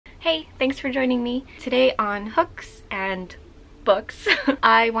Hey, thanks for joining me. Today on Hooks and Books,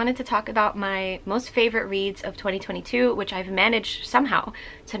 I wanted to talk about my most favorite reads of 2022, which I've managed somehow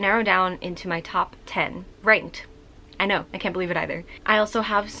to narrow down into my top 10 ranked. I know, I can't believe it either. I also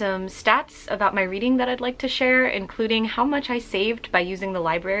have some stats about my reading that I'd like to share, including how much I saved by using the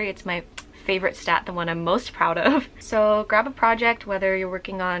library. It's my favorite stat, the one I'm most proud of. So grab a project, whether you're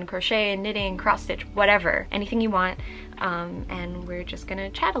working on crochet, knitting, cross stitch, whatever, anything you want, and we're just gonna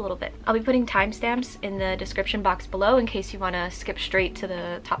chat a little bit. I'll be putting timestamps in the description box below in case you want to skip straight to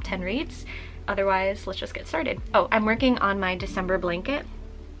the top 10 reads. Otherwise, let's just get started. Oh, I'm working on my December blanket,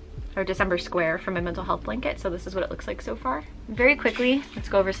 or December square for my mental health blanket, so this is what it looks like so far. Very quickly, let's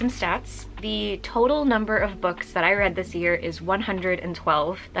go over some stats. The total number of books that I read this year is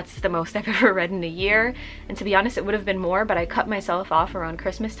 112. That's the most I've ever read in a year, and to be honest, it would have been more, but I cut myself off around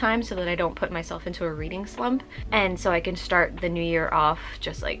Christmas time so that I don't put myself into a reading slump, and so I can start the new year off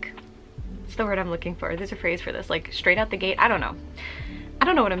just like, what's the word I'm looking for? There's a phrase for this, like straight out the gate. I don't know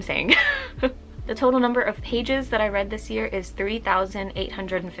what I'm saying. The total number of pages that I read this year is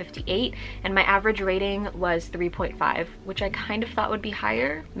 3,858, and my average rating was 3.5, which I kind of thought would be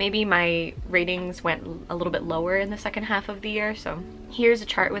higher. Maybe my ratings went a little bit lower in the second half of the year. So here's a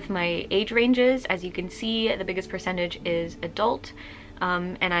chart with my age ranges. As you can see, the biggest percentage is adult.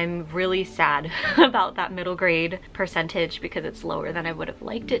 And I'm really sad about that middle grade percentage because it's lower than I would have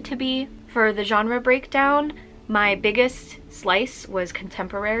liked it to be. For the genre breakdown, my biggest slice was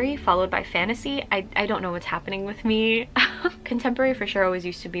contemporary, followed by fantasy. I don't know what's happening with me. Contemporary for sure always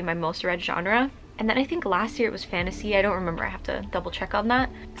used to be my most read genre. And then I think last year it was fantasy. I don't remember, I have to double check on that.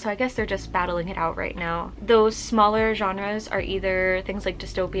 So I guess they're just battling it out right now. Those smaller genres are either things like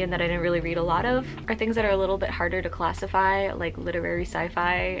dystopian that I didn't really read a lot of, or things that are a little bit harder to classify, like literary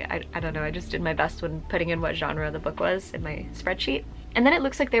sci-fi. I don't know, I just did my best when putting in what genre the book was in my spreadsheet. And then it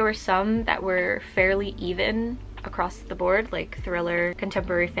looks like there were some that were fairly even across the board, like thriller,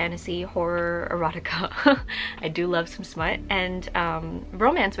 contemporary fantasy, horror, erotica. I do love some smut, and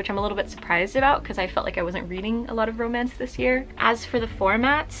romance, which I'm a little bit surprised about because I felt like I wasn't reading a lot of romance this year. As for the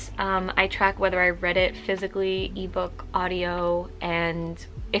formats, I track whether I read it physically, ebook, audio, and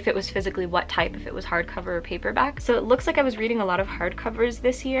if it was physically what type, if it was hardcover or paperback. So it looks like I was reading a lot of hardcovers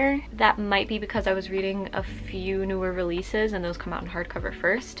this year. That might be because I was reading a few newer releases and those come out in hardcover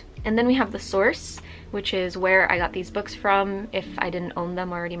first. And then we have the source, which is where I got these books from if I didn't own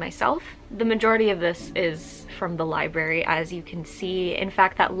them already myself. The majority of this is from the library, as you can see. In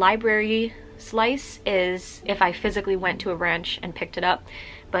fact, that library slice is if I physically went to a branch and picked it up.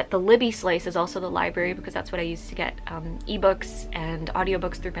 But the Libby slice is also the library because that's what I used to get ebooks and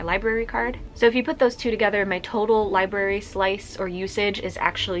audiobooks through my library card. So if you put those two together, my total library slice or usage is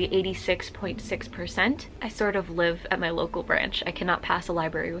actually 86.6%. I sort of live at my local branch. I cannot pass a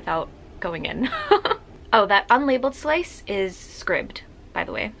library without going in. Oh, that unlabeled slice is Scribd, by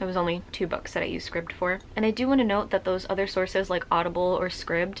the way. There was only 2 books that I used Scribd for. And I do want to note that those other sources like Audible or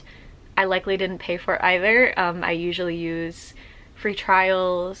Scribd, I likely didn't pay for either. I usually use free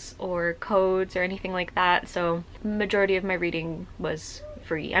trials or codes or anything like that, so majority of my reading was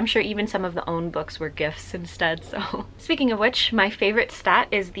free. I'm sure even some of the owned books were gifts instead. So speaking of which, my favorite stat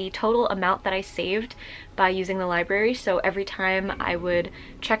is the total amount that I saved by using the library. So every time I would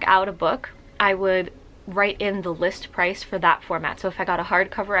check out a book, I would write in the list price for that format. So if I got a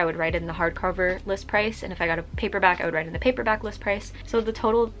hardcover, I would write in the hardcover list price, and if I got a paperback, I would write in the paperback list price. So the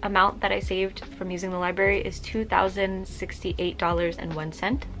total amount that I saved from using the library is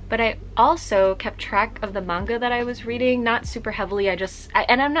 $2,068.01. But I also kept track of the manga that I was reading, not super heavily.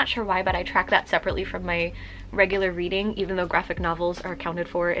 And I'm not sure why, but I track that separately from my regular reading, even though graphic novels are accounted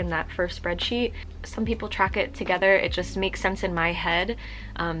for in that first spreadsheet. Some people track it together. It just makes sense in my head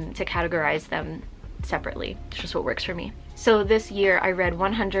to categorize them separately. It's just what works for me. So this year I read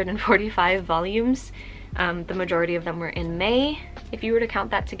 145 volumes. The majority of them were in May. If you were to count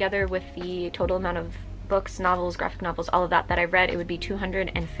that together with the total amount of books, novels, graphic novels, all of that I read, it would be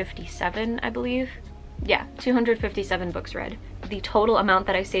 257, I believe. Yeah, 257 books read. The total amount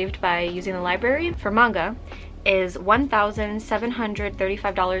that I saved by using the library for manga is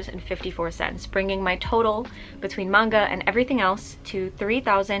 $1,735.54, bringing my total between manga and everything else to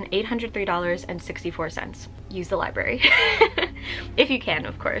 $3,803.64. Use the library. If you can,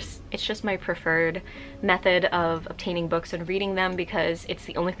 of course. It's just my preferred method of obtaining books and reading them because it's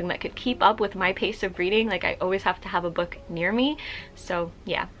the only thing that could keep up with my pace of reading. Like, I always have to have a book near me. So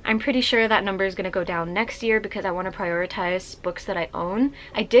yeah, I'm pretty sure that number is gonna go down next year because I want to prioritize books that I own.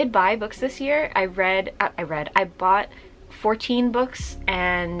 I did buy books this year. I bought 14 books,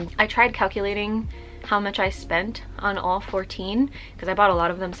 and I tried calculating how much I spent on all 14 because I bought a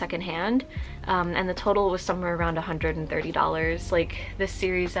lot of them secondhand, and the total was somewhere around $130. Like this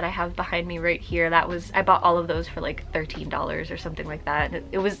series that I have behind me right here, I bought all of those for like $13 or something like that.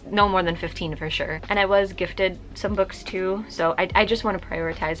 It was no more than 15 for sure. And I was gifted some books too, so I just want to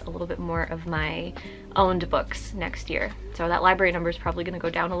prioritize a little bit more of my owned books next year. So that library number is probably going to go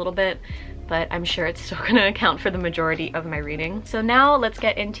down a little bit, but I'm sure it's still going to account for the majority of my reading. So now let's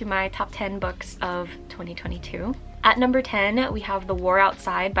get into my top 10 books of 2022. At number 10, we have The War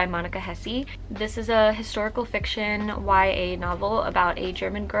Outside by Morenike Hesse. This is a historical fiction YA novel about a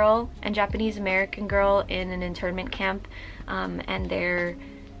German girl and Japanese American girl in an internment camp, and their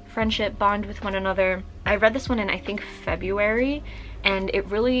friendship bond with one another. I read this one in I think February, and it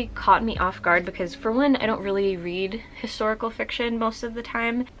really caught me off guard because for one, I don't really read historical fiction most of the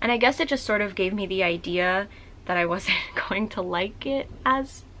time, and I guess it just sort of gave me the idea that I wasn't going to like it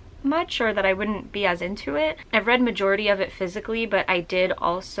as much, or that I wouldn't be as into it. I've read majority of it physically, but I did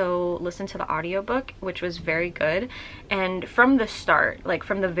also listen to the audiobook, which was very good. And from the start, like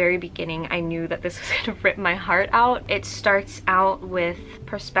from the very beginning, I knew that this was gonna rip my heart out. It starts out with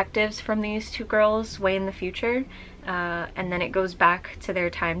perspectives from these two girls way in the future, and then it goes back to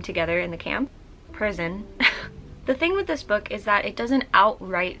their time together in the camp. Prison. The thing with this book is that it doesn't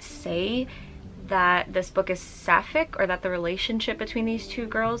outright say that this book is sapphic or that the relationship between these two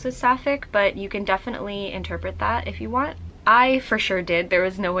girls is sapphic, but you can definitely interpret that if you want. I for sure did. There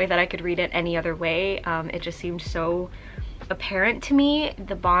was no way that I could read it any other way. It just seemed so apparent to me,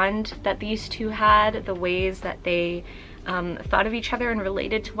 the bond that these two had, the ways that they thought of each other and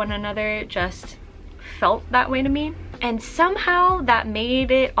related to one another just felt that way to me. And somehow that made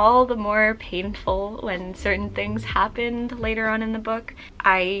it all the more painful when certain things happened later on in the book.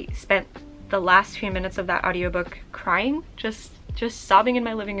 I spent the last few minutes of that audiobook crying, just sobbing in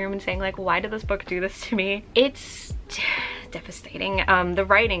my living room and saying like, why did this book do this to me? It's devastating. The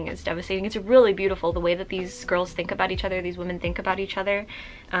writing is devastating. It's really beautiful the way that these girls think about each other, these women think about each other,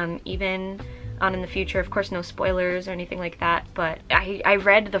 even on in the future. Of course, no spoilers or anything like that, but I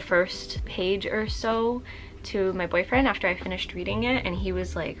read the first page or so to my boyfriend after I finished reading it, and he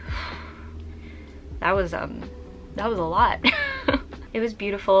was like, that was a lot. It was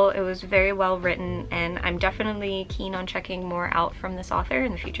beautiful, it was very well written, and I'm definitely keen on checking more out from this author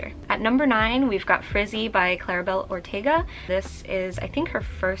in the future. At number 9, we've got Frizzy by Claribel Ortega. This is, I think, her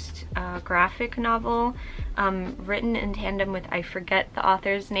first graphic novel, written in tandem with, I forget the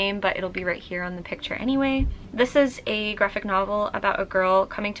author's name, but it'll be right here on the picture anyway. This is a graphic novel about a girl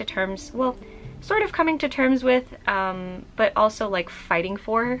coming to terms, well, sort of coming to terms with, but also like fighting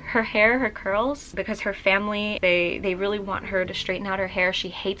for her hair, her curls, because her family, they really want her to straighten out her hair. She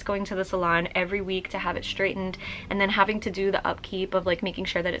hates going to the salon every week to have it straightened, and then having to do the upkeep of like making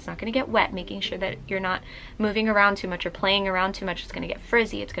sure that it's not going to get wet, making sure that you're not moving around too much or playing around too much. It's going to get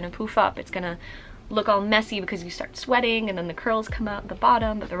frizzy, it's going to poof up, it's going to look all messy because you start sweating, and then the curls come out the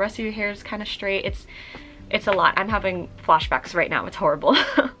bottom, but the rest of your hair is kind of straight. It's a lot. I'm having flashbacks right now. It's horrible.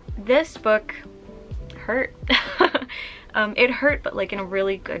 This book hurt. It hurt, but like in a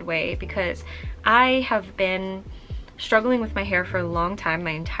really good way, because I have been struggling with my hair for a long time,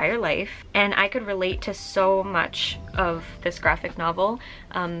 my entire life, and I could relate to so much of this graphic novel.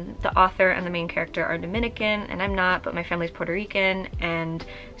 The author and the main character are Dominican, and I'm not, but my family's Puerto Rican, and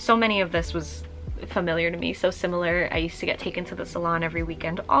so many of this was familiar to me, so similar. I used to get taken to the salon every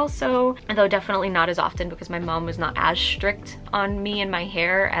weekend also, though definitely not as often because my mom was not as strict on me and my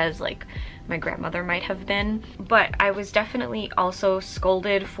hair as like my grandmother might have been. But I was definitely also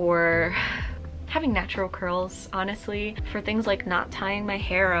scolded for having natural curls, honestly, for things like not tying my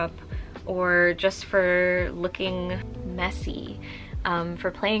hair up, or just for looking messy, for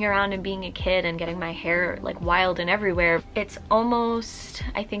playing around and being a kid and getting my hair like wild and everywhere. It's almost,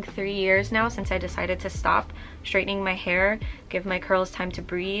 I think, 3 years now since I decided to stop straightening my hair, give my curls time to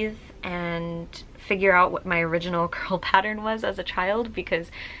breathe, and figure out what my original curl pattern was as a child,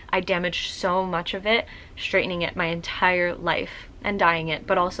 because I damaged so much of it straightening it my entire life and dyeing it.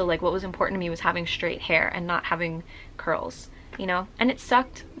 But also, like, what was important to me was having straight hair and not having curls, you know? And it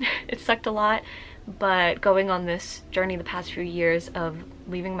sucked. It sucked a lot. But going on this journey the past few years of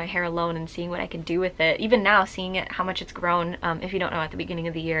leaving my hair alone and seeing what I can do with it, even now seeing it, how much it's grown. If you don't know, at the beginning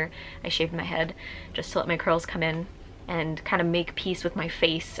of the year I shaved my head just to let my curls come in and kind of make peace with my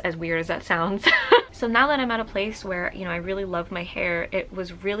face, as weird as that sounds. So now that I'm at a place where, you know, I really love my hair, it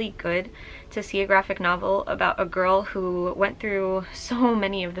was really good to see a graphic novel about a girl who went through so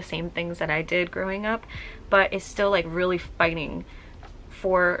many of the same things that I did growing up, but is still like really fighting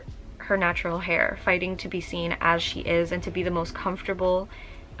for her natural hair, fighting to be seen as she is and to be the most comfortable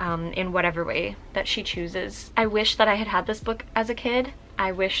in whatever way that she chooses. I wish that I had had this book as a kid.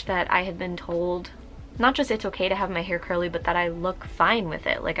 I wish that I had been told not just it's okay to have my hair curly, but that I look fine with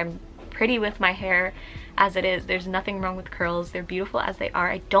it. Like, I'm pretty with my hair as it is. There's nothing wrong with curls. They're beautiful as they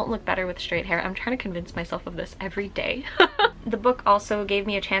are. I don't look better with straight hair. I'm trying to convince myself of this every day. The book also gave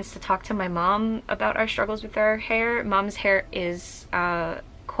me a chance to talk to my mom about our struggles with our hair. Mom's hair is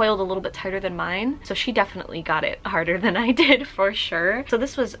coiled a little bit tighter than mine, so she definitely got it harder than I did, for sure. So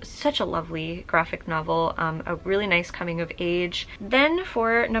this was such a lovely graphic novel, a really nice coming of age. Then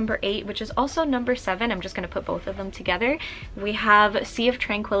for number 8, which is also number 7, I'm just gonna put both of them together, we have Sea of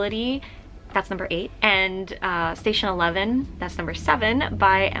Tranquility. That's number 8, and Station 11, that's number 7,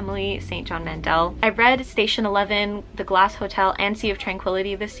 by Emily St. John Mandel. I read Station 11, The Glass Hotel, and Sea of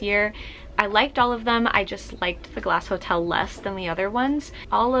Tranquility this year. I liked all of them. I just liked The Glass Hotel less than the other ones.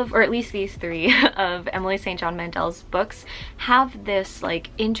 All of, or at least these 3 of Emily St. John Mandel's books have this like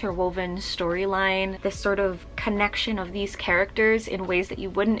interwoven storyline, this sort of connection of these characters in ways that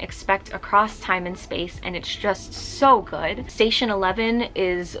you wouldn't expect across time and space, and it's just so good. Station 11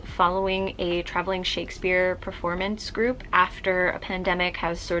 is following a traveling Shakespeare performance group after a pandemic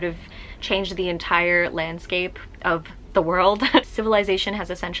has sort of changed the entire landscape of the world. Civilization has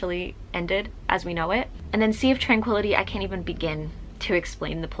essentially ended as we know it. And then Sea of Tranquility, I can't even begin to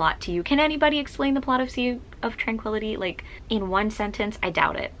explain the plot to you. Can anybody explain the plot of Sea of Tranquility like in one sentence? I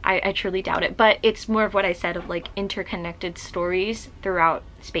doubt it. I truly doubt it. But it's more of what I said, of like interconnected stories throughout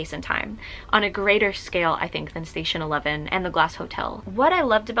space and time on a greater scale, I think, than Station 11 and The Glass Hotel. What I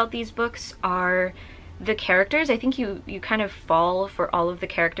loved about these books are the characters. I think you kind of fall for all of the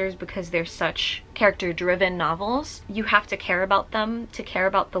characters because they're such character-driven novels. You have to care about them to care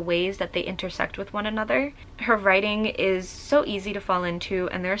about the ways that they intersect with one another. Her writing is so easy to fall into,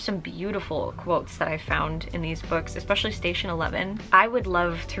 and there are some beautiful quotes that I found in these books, especially Station 11. I would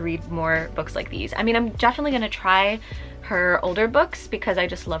love to read more books like these. I mean, I'm definitely gonna try her older books because I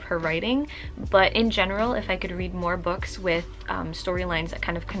just love her writing, but in general, if I could read more books with storylines that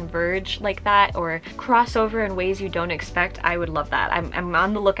kind of converge like that or cross over in ways you don't expect, I would love that. I'm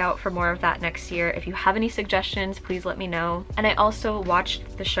on the lookout for more of that next year. If you have any suggestions, please let me know. And I also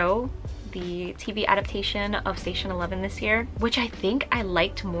watched the show, the TV adaptation of Station 11 this year, which I think I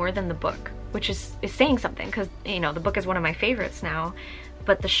liked more than the book, which is saying something because, you know, the book is one of my favorites now.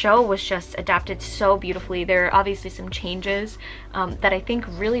 But the show was just adapted so beautifully. There are obviously some changes that I think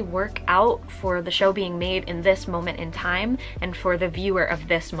really work out for the show being made in this moment in time and for the viewer of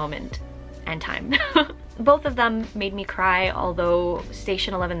this moment and time. Both of them made me cry, although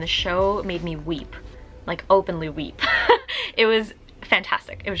Station 11, the show, made me weep, like openly weep. It was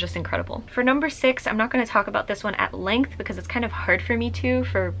fantastic. It was just incredible. For number 6, I'm not going to talk about this one at length because it's kind of hard for me to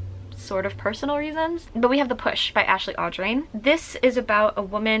for sort of personal reasons, but we have The Push by Ashley Audrain. This is about a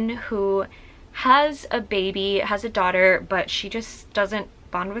woman who has a baby, has a daughter, but she just doesn't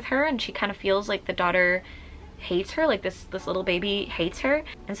bond with her, and she kind of feels like the daughter hates her, like this little baby hates her,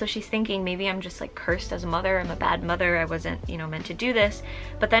 and so she's thinking, maybe I'm just like cursed as a mother, I'm a bad mother, I wasn't, you know, meant to do this.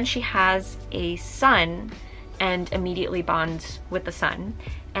 But then she has a son and immediately bonds with the son.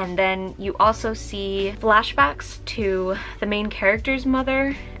 And then you also see flashbacks to the main character's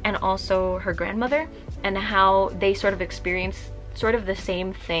mother and also her grandmother, and how they sort of experience sort of the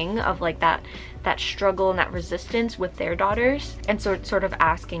same thing of like that struggle and that resistance with their daughters, and sort of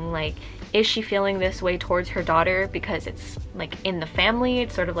asking, like, is she feeling this way towards her daughter because it's like in the family,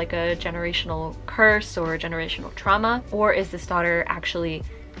 it's sort of like a generational curse or a generational trauma, or is this daughter actually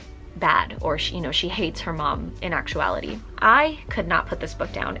bad, or she, you know, she hates her mom in actuality. I could not put this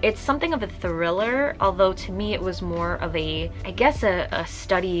book down. It's something of a thriller, although to me it was more of a, I guess, a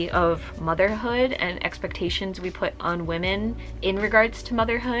study of motherhood and expectations we put on women in regards to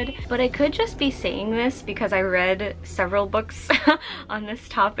motherhood. But I could just be saying this because I read several books on this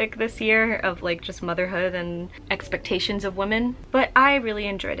topic this year of like just motherhood and expectations of women. But I really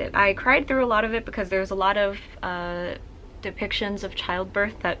enjoyed it. I cried through a lot of it because there's a lot of depictions of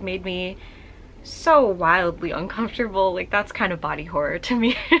childbirth that made me so wildly uncomfortable. Like, that's kind of body horror to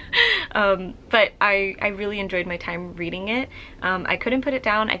me. But I really enjoyed my time reading it. I couldn't put it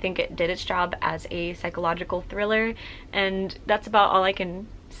down. I think it did its job as a psychological thriller, and that's about all I can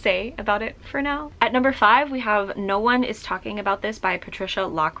say about it for now. At number 5, we have No One Is Talking About This by Patricia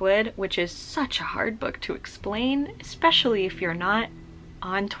Lockwood, which is such a hard book to explain, especially if you're not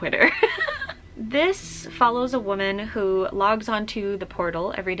on Twitter. This follows a woman who logs onto the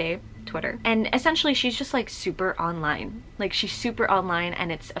portal every day, Twitter, and essentially she's just like super online. Like, she's super online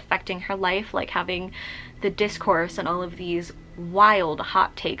and it's affecting her life, like having the discourse and all of these wild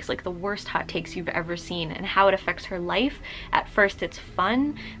hot takes, like the worst hot takes you've ever seen, and how it affects her life. At first it's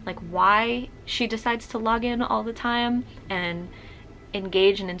fun, like why she decides to log in all the time and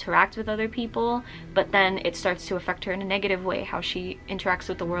engage and interact with other people, but then it starts to affect her in a negative way, how she interacts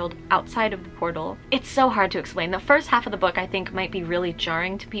with the world outside of the portal. It's so hard to explain. The first half of the book I think might be really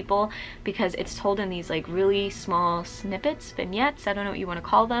jarring to people because it's told in these like really small snippets, vignettes, I don't know what you want to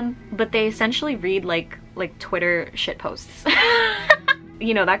call them, but they essentially read like Twitter shit posts.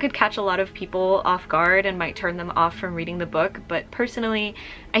 You know, that could catch a lot of people off guard and might turn them off from reading the book, but personally,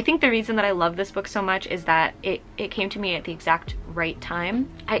 I think the reason that I love this book so much is that it came to me at the exact right time.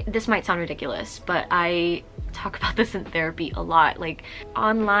 This might sound ridiculous, but I talk about this in therapy a lot. Like,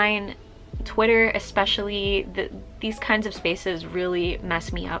 online, Twitter especially, these kinds of spaces really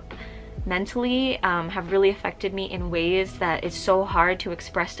mess me up mentally, have really affected me in ways that is so hard to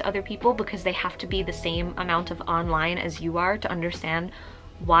express to other people because they have to be the same amount of online as you are to understand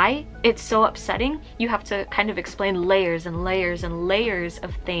why it's so upsetting. You have to kind of explain layers and layers and layers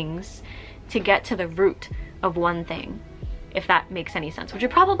of things to get to the root of one thing, if that makes any sense, which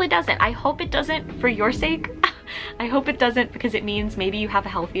it probably doesn't. I hope it doesn't for your sake. I hope it doesn't, because it means maybe you have a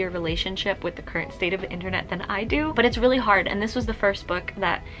healthier relationship with the current state of the internet than I do. But it's really hard, and this was the first book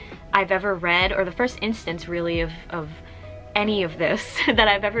that I've ever read, or the first instance really of any of this that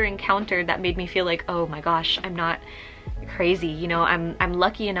I've ever encountered that made me feel like, oh my gosh, I'm not crazy. You know, I'm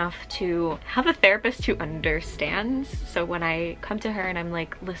lucky enough to have a therapist who understands. So when I come to her and I'm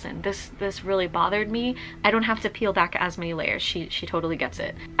like, listen, this really bothered me, I don't have to peel back as many layers. She totally gets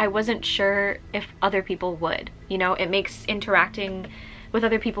it. I wasn't sure if other people would. You know, it makes interacting with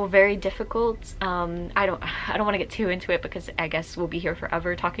other people very difficult. I don't want to get too into it because I guess we'll be here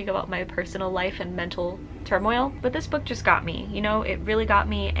forever talking about my personal life and mental turmoil, but this book just got me. You know, it really got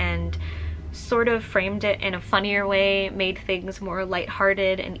me and sort of framed it in a funnier way, made things more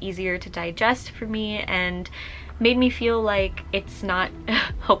lighthearted and easier to digest for me, and made me feel like it's not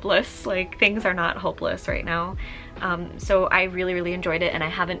hopeless. Like, things are not hopeless right now. So I really enjoyed it, and I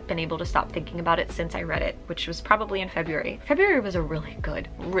haven't been able to stop thinking about it since I read it, which was probably in February. February was a really good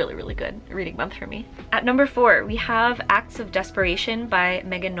reading month for me. At number 4, we have Acts of Desperation by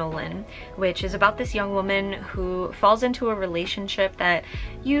Megan Nolan, which is about this young woman who falls into a relationship that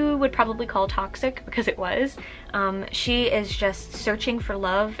you would probably call toxic, because it was. She is just searching for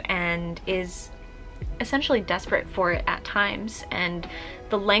love and is essentially desperate for it at times, and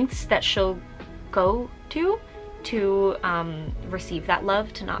the lengths that she'll go to receive that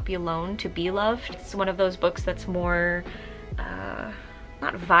love, to not be alone, to be loved. It's one of those books that's more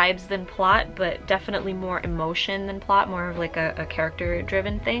not vibes than plot, but definitely more emotion than plot, more of like a character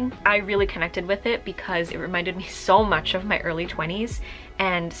driven thing. I really connected with it because it reminded me so much of my early 20s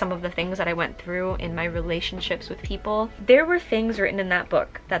and some of the things that I went through in my relationships with people. There were things written in that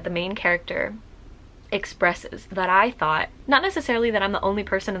book that the main character expresses that I thought, not necessarily that I'm the only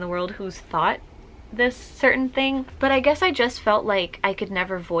person in the world who's thought this certain thing, but I guess I just felt like I could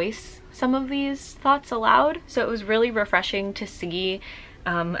never voice some of these thoughts aloud. So it was really refreshing to see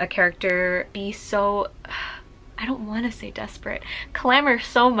a character be so, I don't want to say desperate, clamor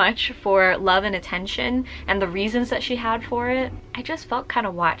so much for love and attention and the reasons that she had for it. I just felt kind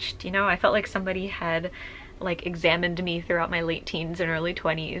of watched, you know? I felt like somebody had like examined me throughout my late teens and early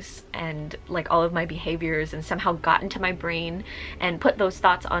 20s and like all of my behaviors, and somehow got into my brain and put those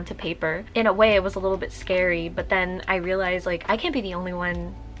thoughts onto paper. In a way it was a little bit scary, but then I realized like I can't be the only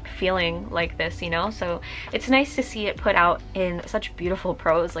one feeling like this, you know? So it's nice to see it put out in such beautiful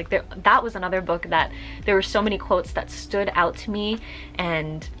prose. Like that was another book that there were so many quotes that stood out to me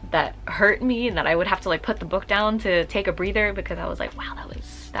and that hurt me, and that I would have to like put the book down to take a breather because I was like, wow,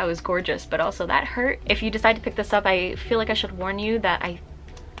 that was gorgeous, but also that hurt. If you decide to pick this up, I feel like I should warn you that I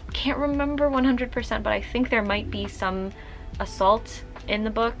can't remember 100%, but I think there might be some assault in the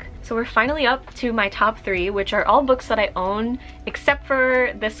book. So we're finally up to my top 3, which are all books that I own, except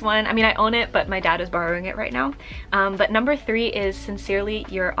for this one. I mean, I own it, but my dad is borrowing it right now. But number 3 is Sincerely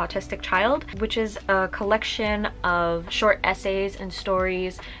Your Autistic Child, which is a collection of short essays and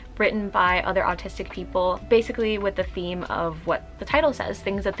stories written by other autistic people, basically with the theme of what the title says,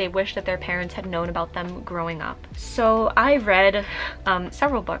 things that they wish that their parents had known about them growing up. So I read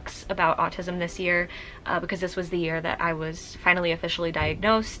several books about autism this year because this was the year that I was finally officially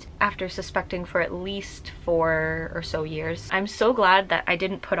diagnosed after suspecting for at least 4 or so years. I'm so glad that I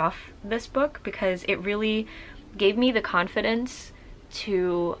didn't put off this book because it really gave me the confidence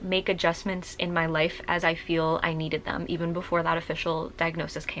to make adjustments in my life as I feel I needed them, even before that official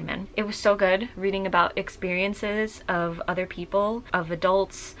diagnosis came in. It was so good reading about experiences of other people, of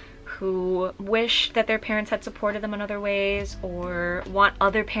adults who wish that their parents had supported them in other ways, or want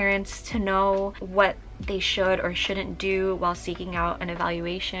other parents to know what they should or shouldn't do while seeking out an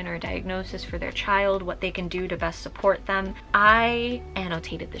evaluation or a diagnosis for their child, what they can do to best support them. I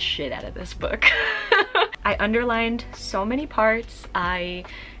annotated the shit out of this book. I underlined so many parts. I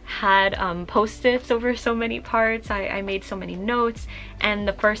had post-its over so many parts. I made so many notes, and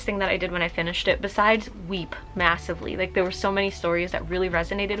the first thing that I did when I finished it, besides weep massively, like there were so many stories that really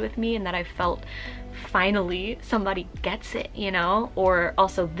resonated with me and that I felt finally somebody gets it, you know, or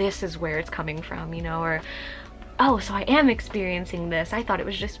also this is where it's coming from, you know, or oh, so I am experiencing this. I thought it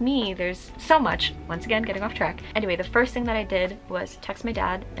was just me. There's so much. Once again, getting off track. Anyway, the first thing that I did was text my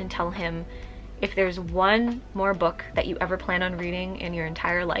dad and tell him, if there's one more book that you ever plan on reading in your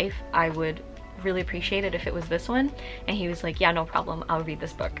entire life, I would really appreciate it if it was this one. And he was like, yeah, no problem, I'll read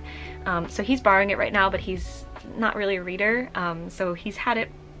this book. So he's borrowing it right now, but he's not really a reader, so he's had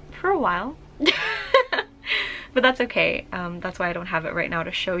it for a while. But that's okay. That's why I don't have it right now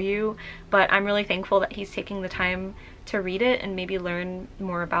to show you, but I'm really thankful that he's taking the time to read it and maybe learn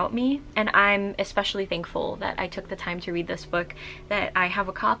more about me. And I'm especially thankful that I took the time to read this book, that I have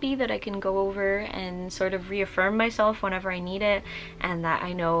a copy that I can go over and sort of reaffirm myself whenever I need it, and that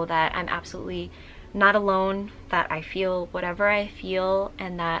I know that I'm absolutely not alone, that I feel whatever I feel,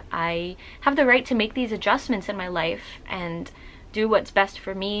 and that I have the right to make these adjustments in my life and do what's best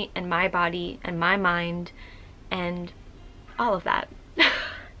for me and my body and my mind and all of that.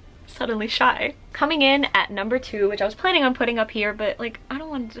 Suddenly shy. Coming in at number 2, which I was planning on putting up here, but like I don't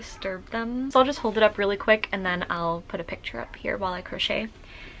want to disturb them, so I'll just hold it up really quick and then I'll put a picture up here while I crochet.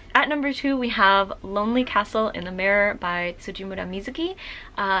 At number 2 we have Lonely Castle in the Mirror by Tsujimura Mizuki.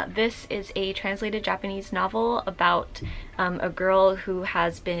 This is a translated Japanese novel about a girl who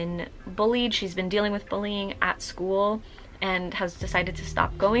has been bullied. She's been dealing with bullying at school and has decided to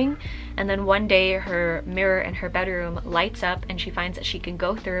stop going, and then one day her mirror in her bedroom lights up and she finds that she can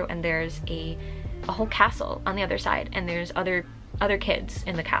go through and there's a whole castle on the other side, and there's other kids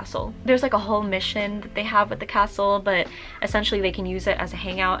in the castle. There's like a whole mission that they have with the castle, but essentially they can use it as a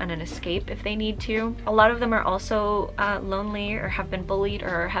hangout and an escape if they need to. A lot of them are also lonely or have been bullied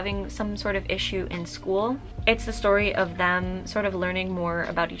or having some sort of issue in school. It's the story of them sort of learning more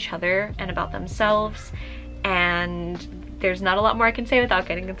about each other and about themselves, and there's not a lot more I can say without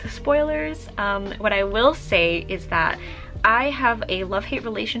getting into spoilers. What I will say is that I have a love-hate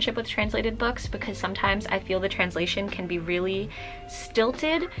relationship with translated books because sometimes I feel the translation can be really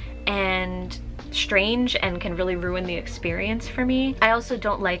stilted and strange and can really ruin the experience for me. I also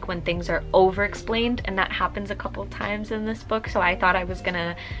don't like when things are over-explained, and that happens a couple times in this book, so I thought I was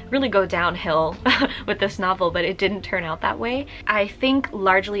gonna really go downhill with this novel, but it didn't turn out that way. I think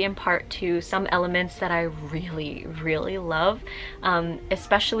largely in part to some elements that I really, really love,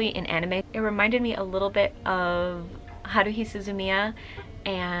 especially in anime. It reminded me a little bit of Haruhi Suzumiya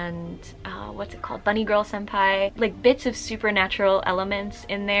and what's it called, Bunny Girl Senpai, like bits of supernatural elements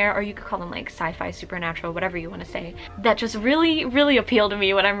in there, or you could call them like sci-fi supernatural, whatever you want to say, that just really, really appeal to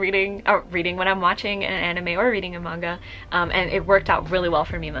me when I'm when I'm watching an anime or reading a manga, and it worked out really well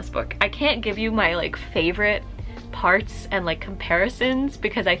for me in this book. I can't give you my like favorite parts and like comparisons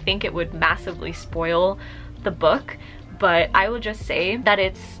because I think it would massively spoil the book, but I will just say that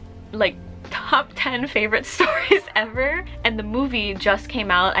it's like top 10 favorite stories ever, and the movie just came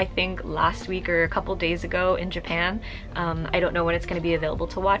out I think last week or a couple days ago in Japan. I don't know when it's going to be available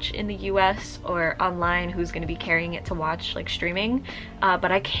to watch in the US or online, who's going to be carrying it to watch like streaming, but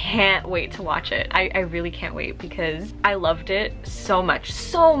I can't wait to watch it. I really can't wait because I loved it so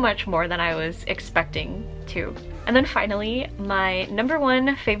much more than I was expecting to. And then finally, my number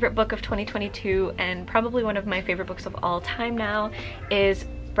 1 favorite book of 2022 and probably one of my favorite books of all time now is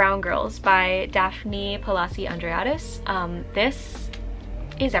Brown Girls by Daphne, Palasi, Andreades. This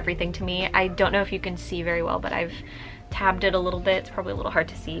is everything to me. I don't know if you can see very well, but I've tabbed it a little bit. It's probably a little hard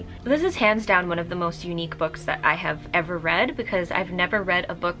to see. This is hands down one of the most unique books that I have ever read because I've never read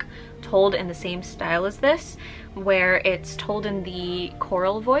a book told in the same style as this, where it's told in the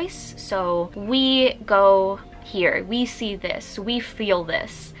choral voice. So we go here, we see this, we feel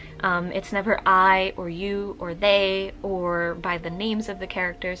this. It's never I or you or they or by the names of the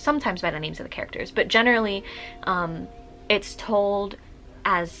characters, sometimes by the names of the characters, but generally it's told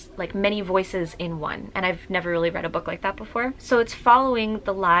as like many voices in one, and I've never really read a book like that before. So it's following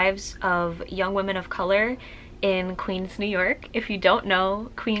the lives of young women of color in Queens, New York. If you don't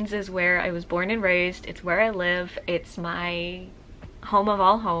know, Queens is where I was born and raised. It's where I live. It's my home of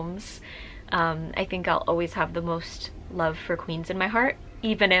all homes. I think I'll always have the most love for Queens in my heart,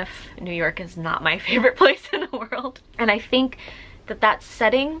 even if New York is not my favorite place in the world. And I think that that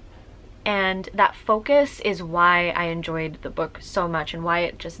setting And that focus is why I enjoyed the book so much and why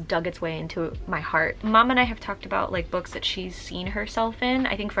it just dug its way into my heart. Mom and I have talked about like books that she's seen herself in.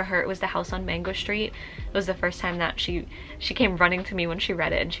 I think for her it was The House on Mango Street. It was the first time that she came running to me when she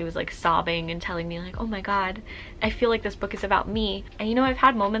read it, and she was like sobbing and telling me like, oh my god, I feel like this book is about me. And you know, I've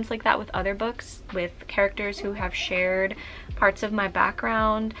had moments like that with other books, with characters who have shared parts of my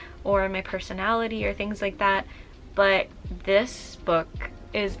background or my personality or things like that. But this book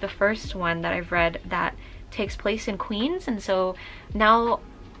is the first one that I've read that takes place in Queens, and so now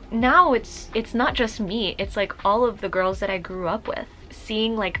it's not just me, it's like all of the girls that I grew up with.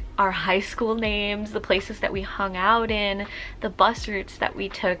 Seeing like our high school names, the places that we hung out in, the bus routes that we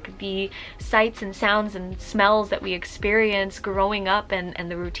took, the sights and sounds and smells that we experienced growing up,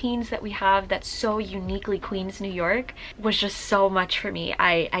 and the routines that we have that's so uniquely Queens, New York, was just so much for me.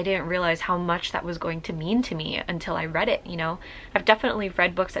 I didn't realize how much that was going to mean to me until I read it, you know. I've definitely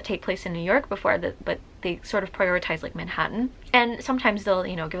read books that take place in New York before, but they sort of prioritize like Manhattan, and sometimes they'll,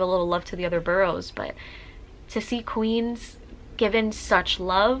 you know, give a little love to the other boroughs, but to see Queens given such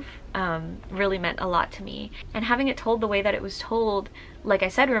love really meant a lot to me. And having it told the way that it was told, like I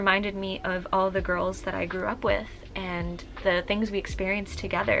said, reminded me of all the girls that I grew up with and the things we experienced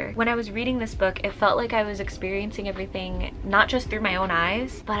together. When I was reading this book, it felt like I was experiencing everything not just through my own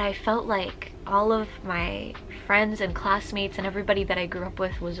eyes, but I felt like all of my friends and classmates and everybody that I grew up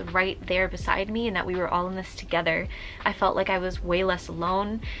with was right there beside me, and that we were all in this together. I felt like I was way less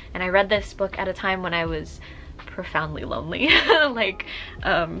alone, and I read this book at a time when I was profoundly lonely, like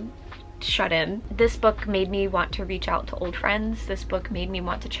shut in. This book made me want to reach out to old friends. This book made me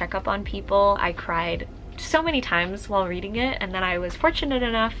want to check up on people. I cried so many times while reading it, and then I was fortunate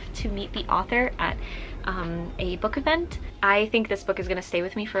enough to meet the author at a book event. I think this book is going to stay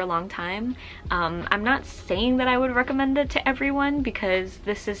with me for a long time. I'm not saying that I would recommend it to everyone, because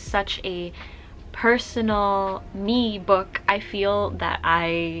this is such a personal me book. I feel that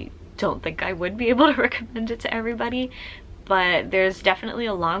I don't think I would be able to recommend it to everybody, but there's definitely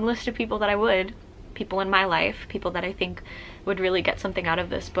a long list of people that I would. People in my life, people that I think would really get something out of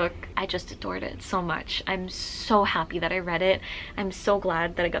this book. I just adored it so much. I'm so happy that I read it. I'm so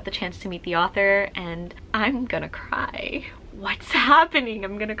glad that I got the chance to meet the author, and I'm gonna cry. What's happening?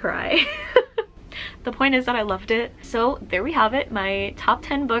 I'm gonna cry. The point is that I loved it. So there we have it, my top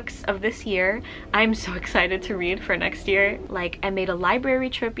 10 books of this year. I'm so excited to read for next year. Like, I made a library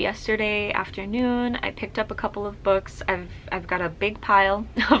trip yesterday afternoon. I picked up a couple of books. I've got a big pile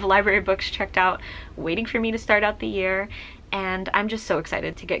of library books checked out, waiting for me to start out the year. And I'm just so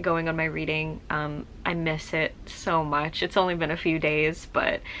excited to get going on my reading. I miss it so much. It's only been a few days,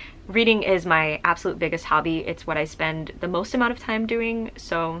 but reading is my absolute biggest hobby. It's what I spend the most amount of time doing,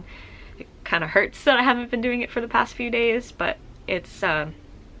 so it kind of hurts that I haven't been doing it for the past few days, but it's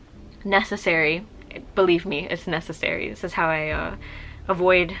necessary. Believe me, it's necessary. This is how I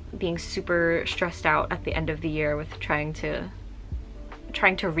avoid being super stressed out at the end of the year with trying to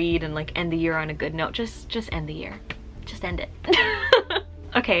read and like end the year on a good note. Just end the year. Just end it.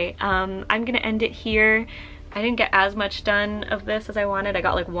 Okay, I'm gonna end it here. I didn't get as much done of this as I wanted. I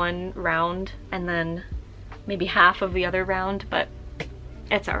got like one round and then maybe half of the other round, but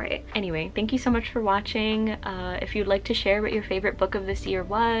it's alright. Anyway, thank you so much for watching. If you'd like to share what your favorite book of this year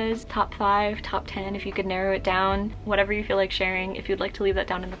was, top 5, top 10, if you could narrow it down, whatever you feel like sharing. If you'd like to leave that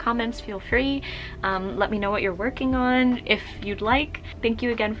down in the comments, feel free. Let me know what you're working on if you'd like. Thank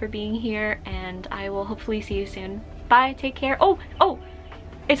you again for being here, and I will hopefully see you soon. Bye, take care. Oh,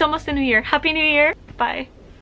 it's almost the new year. Happy New Year. Bye.